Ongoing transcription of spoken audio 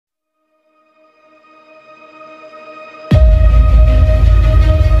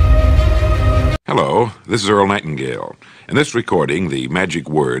Hello, this is Earl Nightingale, and this recording, The Magic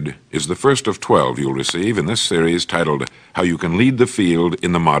Word, is the first of 12 you'll receive in this series titled How You Can Lead the Field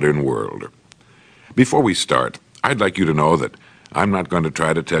in the Modern World. Before we start, I'd like you to know that I'm not going to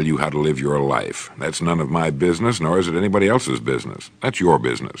try to tell you how to live your life. That's none of my business, nor is it anybody else's business. That's your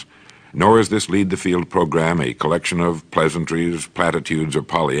business. Nor is this Lead the Field program a collection of pleasantries, platitudes, or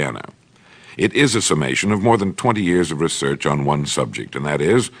Pollyanna. It is a summation of more than 20 years of research on one subject, and that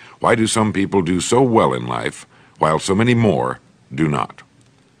is, why do some people do so well in life, while so many more do not?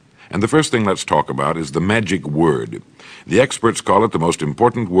 And the first thing let's talk about is the magic word. The experts call it the most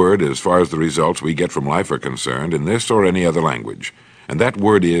important word as far as the results we get from life are concerned in this or any other language, and that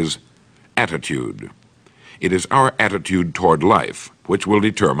word is attitude. It is our attitude toward life which will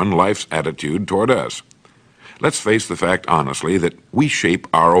determine life's attitude toward us. Let's face the fact honestly that we shape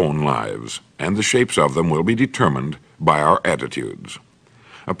our own lives, and the shapes of them will be determined by our attitudes.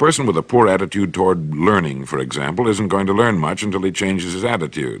 A person with a poor attitude toward learning, for example, isn't going to learn much until he changes his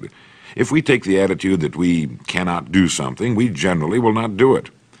attitude. If we take the attitude that we cannot do something, we generally will not do it.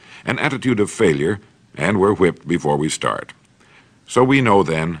 An attitude of failure, and we're whipped before we start. So we know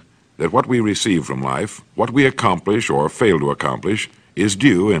then that what we receive from life, what we accomplish or fail to accomplish, is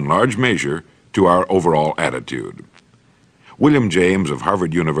due in large measure to our overall attitude. William James of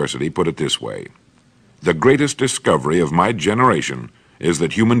Harvard University put it this way: "The greatest discovery of my generation is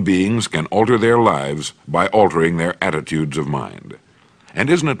that human beings can alter their lives by altering their attitudes of mind." And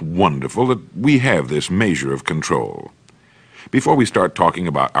isn't it wonderful that we have this measure of control? Before we start talking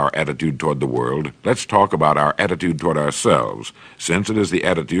about our attitude toward the world, let's talk about our attitude toward ourselves, since it is the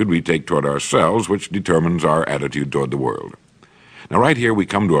attitude we take toward ourselves which determines our attitude toward the world. Now, right here we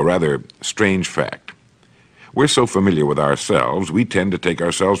come to a rather strange fact. We're so familiar with ourselves, we tend to take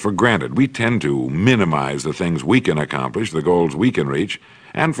ourselves for granted. We tend to minimize the things we can accomplish, the goals we can reach,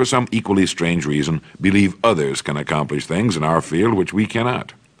 and for some equally strange reason, believe others can accomplish things in our field which we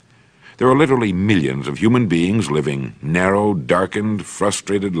cannot. There are literally millions of human beings living narrow, darkened,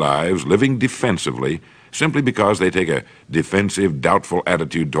 frustrated lives, living defensively, simply because they take a defensive, doubtful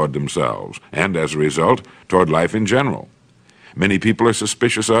attitude toward themselves, and as a result, toward life in general. Many people are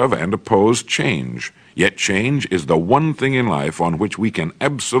suspicious of and oppose change, yet change is the one thing in life on which we can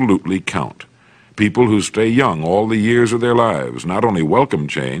absolutely count. People who stay young all the years of their lives not only welcome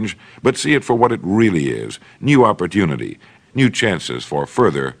change, but see it for what it really is: new opportunity, new chances for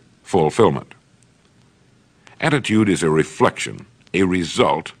further fulfillment. Attitude is a reflection, a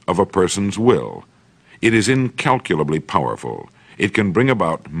result of a person's will. It is incalculably powerful. It can bring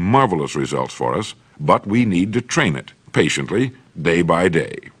about marvelous results for us, but we need to train it patiently, day by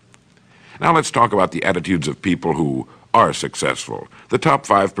day. Now let's talk about the attitudes of people who are successful. The top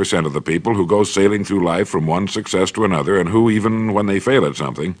 5% of the people who go sailing through life from one success to another, and who, even when they fail at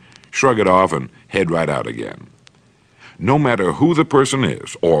something, shrug it off and head right out again. No matter who the person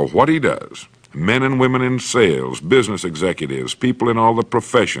is or what he does, men and women in sales, business executives, people in all the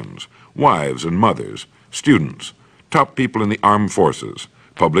professions, wives and mothers, students, top people in the armed forces,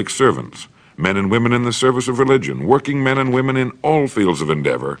 public servants, men and women in the service of religion, working men and women in all fields of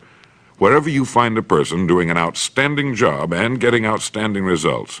endeavor, wherever you find a person doing an outstanding job and getting outstanding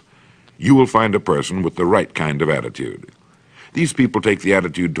results, you will find a person with the right kind of attitude. These people take the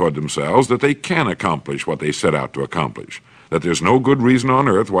attitude toward themselves that they can accomplish what they set out to accomplish, that there's no good reason on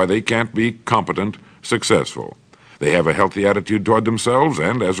earth why they can't be competent, successful. They have a healthy attitude toward themselves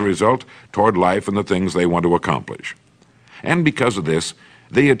and, as a result, toward life and the things they want to accomplish. And because of this,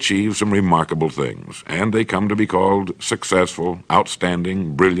 they achieve some remarkable things, and they come to be called successful,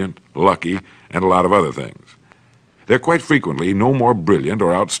 outstanding, brilliant, lucky, and a lot of other things. They're quite frequently no more brilliant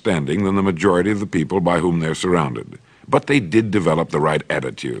or outstanding than the majority of the people by whom they're surrounded. But they did develop the right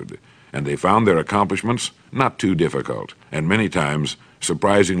attitude, and they found their accomplishments not too difficult, and many times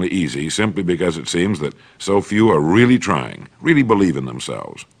surprisingly easy, simply because it seems that so few are really trying, really believe in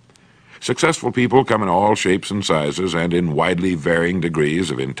themselves. Successful people come in all shapes and sizes and in widely varying degrees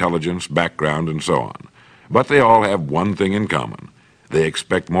of intelligence, background, and so on. But they all have one thing in common. They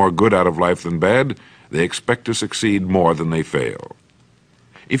expect more good out of life than bad. They expect to succeed more than they fail.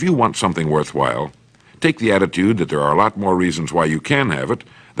 If you want something worthwhile, take the attitude that there are a lot more reasons why you can have it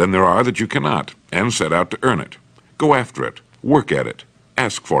than there are that you cannot, and set out to earn it. Go after it, work at it,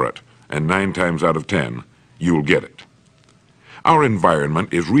 ask for it, and 9 times out of 10, you'll get it. Our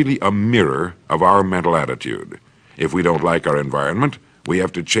environment is really a mirror of our mental attitude. If we don't like our environment, we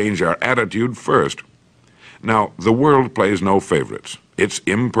have to change our attitude first. Now, the world plays no favorites. It's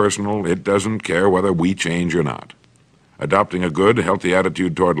impersonal. It doesn't care whether we change or not. Adopting a good, healthy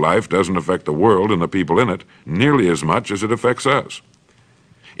attitude toward life doesn't affect the world and the people in it nearly as much as it affects us.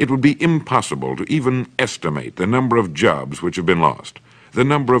 It would be impossible to even estimate the number of jobs which have been lost, the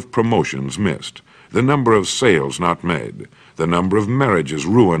number of promotions missed, the number of sales not made, the number of marriages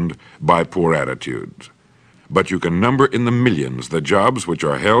ruined by poor attitudes. But you can number in the millions the jobs which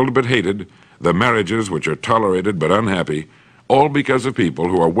are held but hated, the marriages which are tolerated but unhappy, all because of people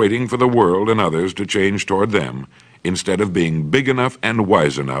who are waiting for the world and others to change toward them, instead of being big enough and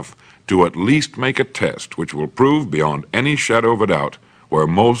wise enough to at least make a test which will prove beyond any shadow of a doubt where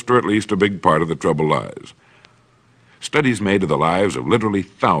most or at least a big part of the trouble lies. Studies made of the lives of literally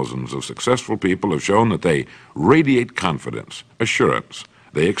thousands of successful people have shown that they radiate confidence, assurance,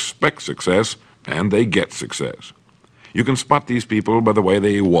 they expect success, and they get success. You can spot these people by the way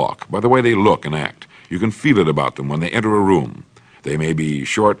they walk, by the way they look and act. You can feel it about them when they enter a room. They may be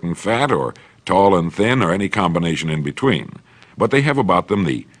short and fat, or tall and thin, or any combination in between, but they have about them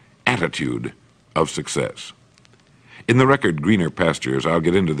the attitude of success. In the record Greener Pastures, I'll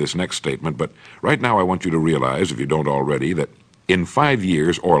get into this next statement, but right now I want you to realize, if you don't already, that in 5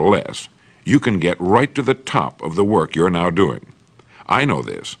 years or less, you can get right to the top of the work you're now doing. I know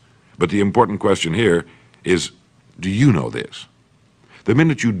this, but the important question here is, do you know this? The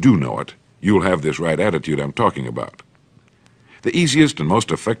minute you do know it, you'll have this right attitude I'm talking about. The easiest and most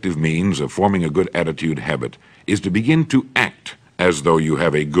effective means of forming a good attitude habit is to begin to act as though you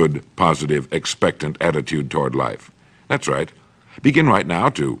have a good, positive, expectant attitude toward life. That's right. Begin right now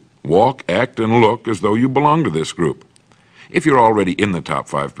to walk, act, and look as though you belong to this group. If you're already in the top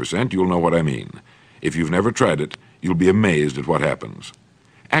 5%, you'll know what I mean. If you've never tried it, you'll be amazed at what happens.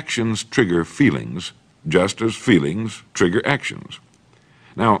 Actions trigger feelings, just as feelings trigger actions.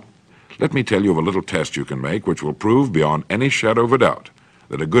 Now, let me tell you of a little test you can make which will prove beyond any shadow of a doubt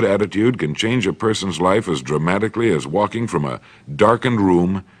that a good attitude can change a person's life as dramatically as walking from a darkened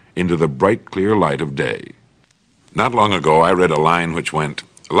room into the bright, clear light of day. Not long ago, I read a line which went,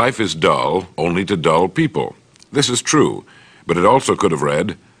 "Life is dull only to dull people." This is true, but it also could have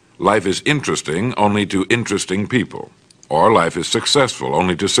read, "Life is interesting only to interesting people," or "Life is successful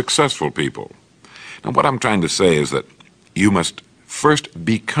only to successful people." Now, what I'm trying to say is that you must first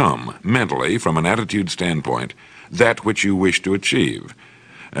become, mentally, from an attitude standpoint, that which you wish to achieve.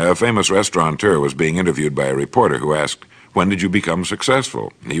 A famous restaurateur was being interviewed by a reporter who asked, "When did you become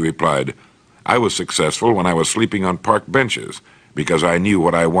successful?" He replied, "I was successful when I was sleeping on park benches, because I knew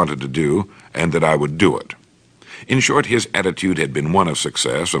what I wanted to do and that I would do it." In short, his attitude had been one of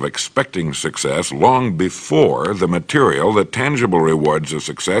success, of expecting success, long before the material, the tangible rewards of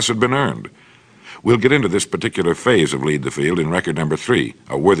success had been earned. We'll get into this particular phase of Lead the Field in record number 3,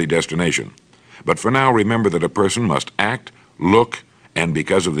 A Worthy Destination. But for now, remember that a person must act, look, and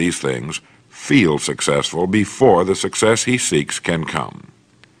because of these things, feel successful before the success he seeks can come.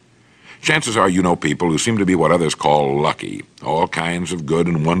 Chances are you know people who seem to be what others call lucky. All kinds of good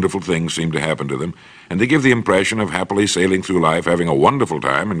and wonderful things seem to happen to them, and they give the impression of happily sailing through life, having a wonderful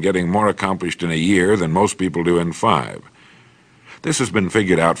time, and getting more accomplished in a year than most people do in 5. This has been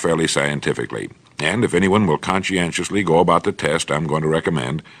figured out fairly scientifically, and if anyone will conscientiously go about the test I'm going to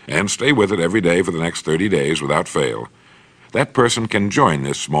recommend, and stay with it every day for the next 30 days without fail, that person can join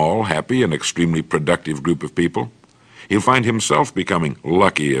this small, happy, and extremely productive group of people. He'll find himself becoming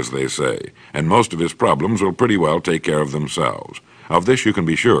lucky, as they say, and most of his problems will pretty well take care of themselves. Of this you can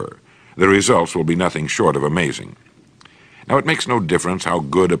be sure. The results will be nothing short of amazing. Now, it makes no difference how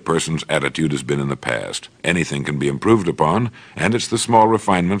good a person's attitude has been in the past. Anything can be improved upon, and it's the small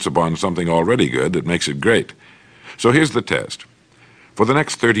refinements upon something already good that makes it great. So here's the test. For the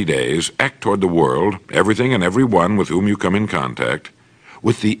next 30 days, act toward the world, everything and everyone with whom you come in contact,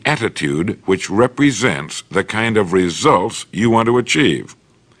 with the attitude which represents the kind of results you want to achieve.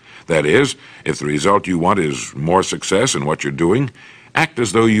 That is, if the result you want is more success in what you're doing, act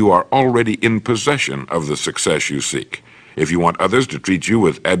as though you are already in possession of the success you seek. If you want others to treat you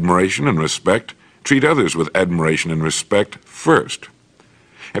with admiration and respect, treat others with admiration and respect first.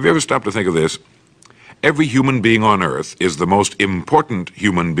 Have you ever stopped to think of this? Every human being on earth is the most important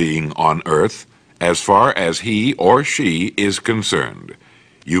human being on earth as far as he or she is concerned.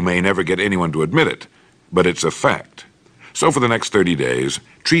 You may never get anyone to admit it, but it's a fact. So for the next 30 days,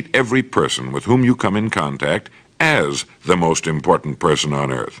 treat every person with whom you come in contact as the most important person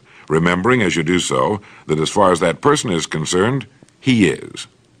on earth, remembering as you do so that as far as that person is concerned, he is.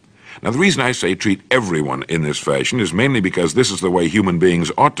 Now, the reason I say treat everyone in this fashion is mainly because this is the way human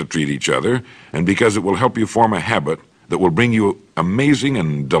beings ought to treat each other, and because it will help you form a habit that will bring you amazing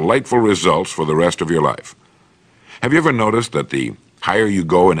and delightful results for the rest of your life. Have you ever noticed that the higher you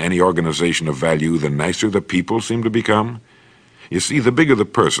go in any organization of value, the nicer the people seem to become? You see, the bigger the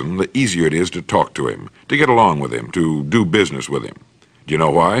person, the easier it is to talk to him, to get along with him, to do business with him. You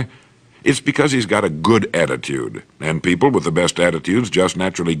know why? It's because he's got a good attitude, and people with the best attitudes just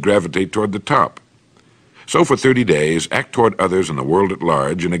naturally gravitate toward the top. So for 30 days, act toward others and the world at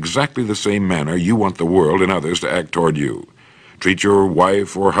large in exactly the same manner you want the world and others to act toward you. Treat your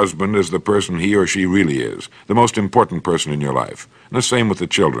wife or husband as the person he or she really is, the most important person in your life, and the same with the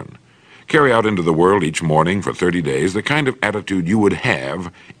children. Carry out into the world each morning for 30 days the kind of attitude you would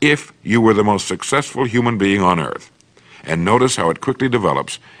have if you were the most successful human being on earth. And notice how it quickly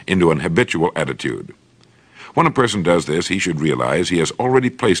develops into an habitual attitude. When a person does this, he should realize he has already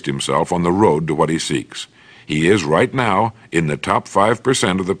placed himself on the road to what he seeks. He is right now in the top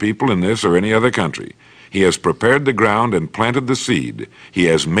 5% of the people in this or any other country. He has prepared the ground and planted the seed. He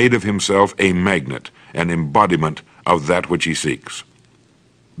has made of himself a magnet, an embodiment of that which he seeks.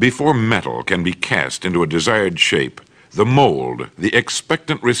 Before metal can be cast into a desired shape, the mold, the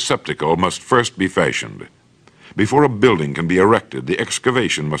expectant receptacle, must first be fashioned. Before a building can be erected, the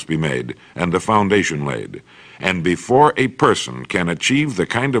excavation must be made and the foundation laid. And before a person can achieve the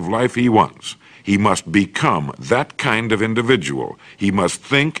kind of life he wants, he must become that kind of individual. He must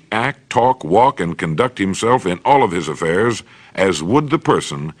think, act, talk, walk, and conduct himself in all of his affairs as would the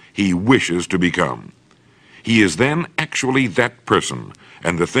person he wishes to become. He is then actually that person,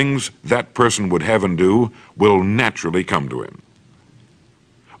 and the things that person would have and do will naturally come to him.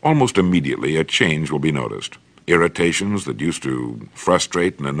 Almost immediately, a change will be noticed. Irritations that used to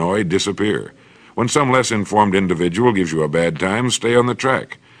frustrate and annoy disappear. When some less informed individual gives you a bad time, stay on the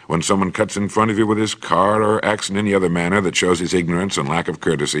track. When someone cuts in front of you with his car or acts in any other manner that shows his ignorance and lack of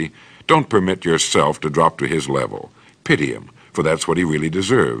courtesy, don't permit yourself to drop to his level. Pity him, for that's what he really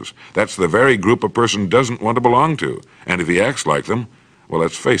deserves. That's the very group a person doesn't want to belong to, and if he acts like them, well,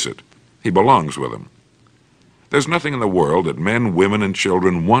 let's face it, he belongs with them. There's nothing in the world that men, women, and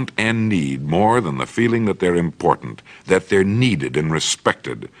children want and need more than the feeling that they're important, that they're needed and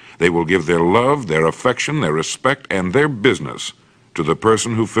respected. They will give their love, their affection, their respect, and their business to the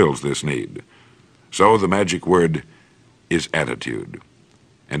person who fills this need. So the magic word is attitude.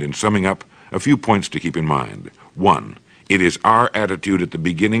 And in summing up, a few points to keep in mind. 1, it is our attitude at the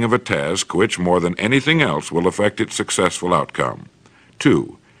beginning of a task which, more than anything else, will affect its successful outcome.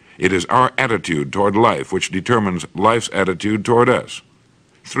 2, it is our attitude toward life which determines life's attitude toward us.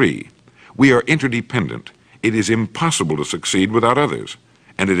 3, we are interdependent. It is impossible to succeed without others.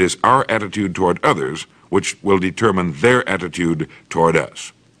 And it is our attitude toward others which will determine their attitude toward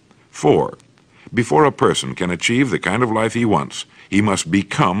us. 4, before a person can achieve the kind of life he wants, he must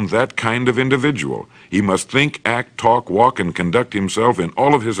become that kind of individual. He must think, act, talk, walk, and conduct himself in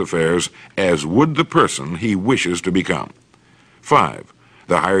all of his affairs as would the person he wishes to become. 5,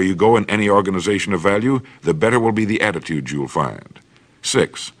 the higher you go in any organization of value, the better will be the attitude you'll find.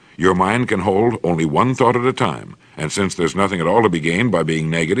 6, your mind can hold only one thought at a time, and since there's nothing at all to be gained by being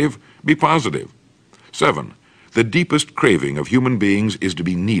negative, be positive. 7, the deepest craving of human beings is to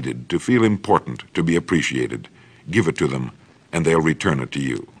be needed, to feel important, to be appreciated. Give it to them, and they'll return it to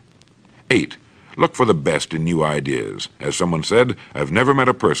you. 8, look for the best in new ideas. As someone said, I've never met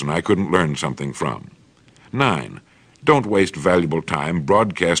a person I couldn't learn something from. 9, don't waste valuable time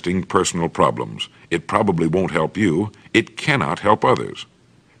broadcasting personal problems. It probably won't help you. It cannot help others.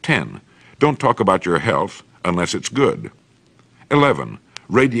 10, don't talk about your health unless it's good. 11,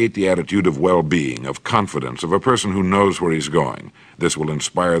 radiate the attitude of well-being, of confidence, of a person who knows where he's going. This will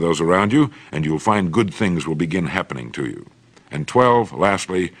inspire those around you, and you'll find good things will begin happening to you. And 12,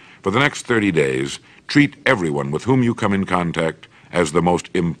 lastly, for the next 30 days, treat everyone with whom you come in contact as the most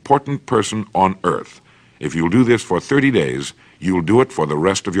important person on earth. If you'll do this for 30 days, you'll do it for the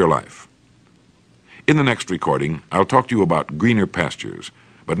rest of your life. In the next recording, I'll talk to you about greener pastures.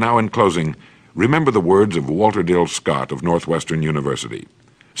 But now, in closing, remember the words of Walter Dill Scott of Northwestern University.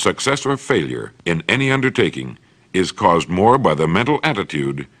 Success or failure in any undertaking is caused more by the mental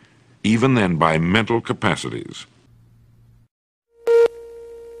attitude even than by mental capacities.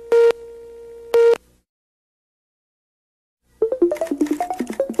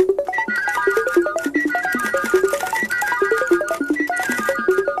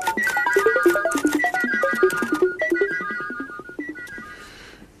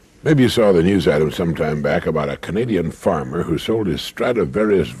 Maybe you saw the news item some time back about a Canadian farmer who sold his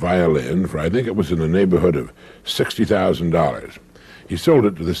Stradivarius violin for, I think it was in the neighborhood of $60,000. He sold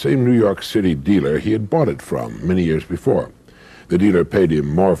it to the same New York City dealer he had bought it from many years before. The dealer paid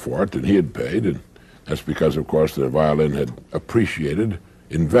him more for it than he had paid, and that's because, of course, the violin had appreciated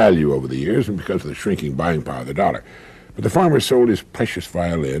in value over the years and because of the shrinking buying power of the dollar. But the farmer sold his precious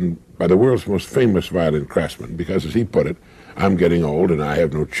violin by the world's most famous violin craftsman because, as he put it, I'm getting old and I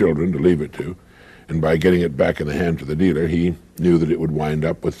have no children to leave it to, and by getting it back in the hands of the dealer, he knew that it would wind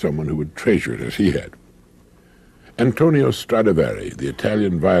up with someone who would treasure it as he had. Antonio Stradivari, the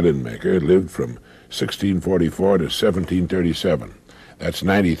Italian violin maker, lived from 1644 to 1737. That's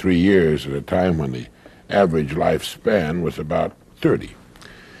 93 years at a time when the average lifespan was about 30.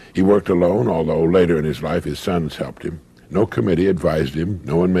 He worked alone, although later in his life his sons helped him. No committee advised him.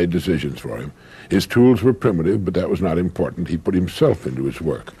 No one made decisions for him. His tools were primitive, but that was not important. He put himself into his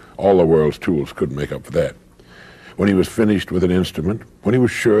work. All the world's tools couldn't make up for that. When he was finished with an instrument, when he was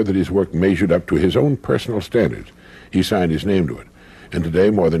sure that his work measured up to his own personal standards, he signed his name to it. And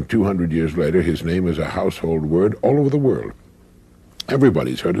today, more than 200 years later, his name is a household word all over the world.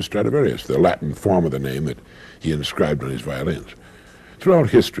 Everybody's heard of Stradivarius, the Latin form of the name that he inscribed on his violins.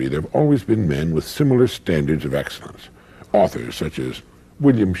 Throughout history, there have always been men with similar standards of excellence. Authors such as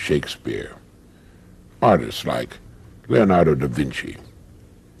William Shakespeare, artists like Leonardo da Vinci,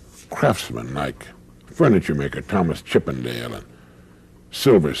 craftsmen like furniture maker Thomas Chippendale and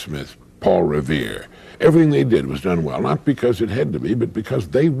silversmith Paul Revere. Everything they did was done well, not because it had to be, but because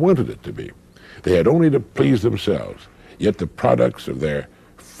they wanted it to be. They had only to please themselves, yet the products of their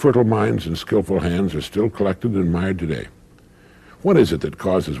fertile minds and skillful hands are still collected and admired today. What is it that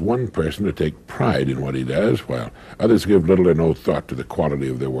causes one person to take pride in what he does, while others give little or no thought to the quality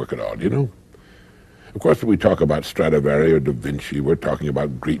of their work at all, do you know? Of course, when we talk about Stradivari or Da Vinci, we're talking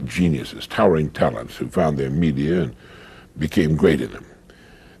about great geniuses, towering talents who found their media and became great in them.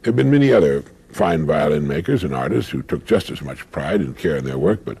 There have been many other fine violin makers and artists who took just as much pride and care in their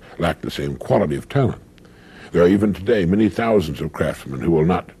work, but lacked the same quality of talent. There are even today many thousands of craftsmen who will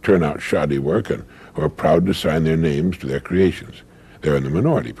not turn out shoddy work and who are proud to sign their names to their creations. They're in the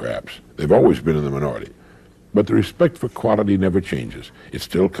minority, perhaps. They've always been in the minority. But the respect for quality never changes. It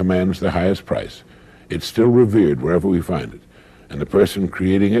still commands the highest price. It's still revered wherever we find it. And the person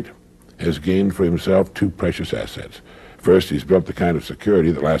creating it has gained for himself two precious assets. First, he's built the kind of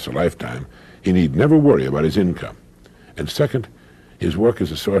security that lasts a lifetime. He need never worry about his income. And second, his work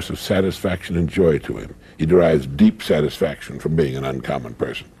is a source of satisfaction and joy to him. He derives deep satisfaction from being an uncommon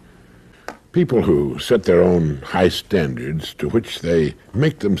person. People who set their own high standards to which they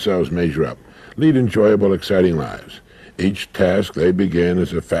make themselves measure up lead enjoyable, exciting lives. Each task they begin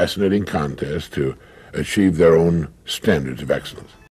is a fascinating contest to achieve their own standards of excellence.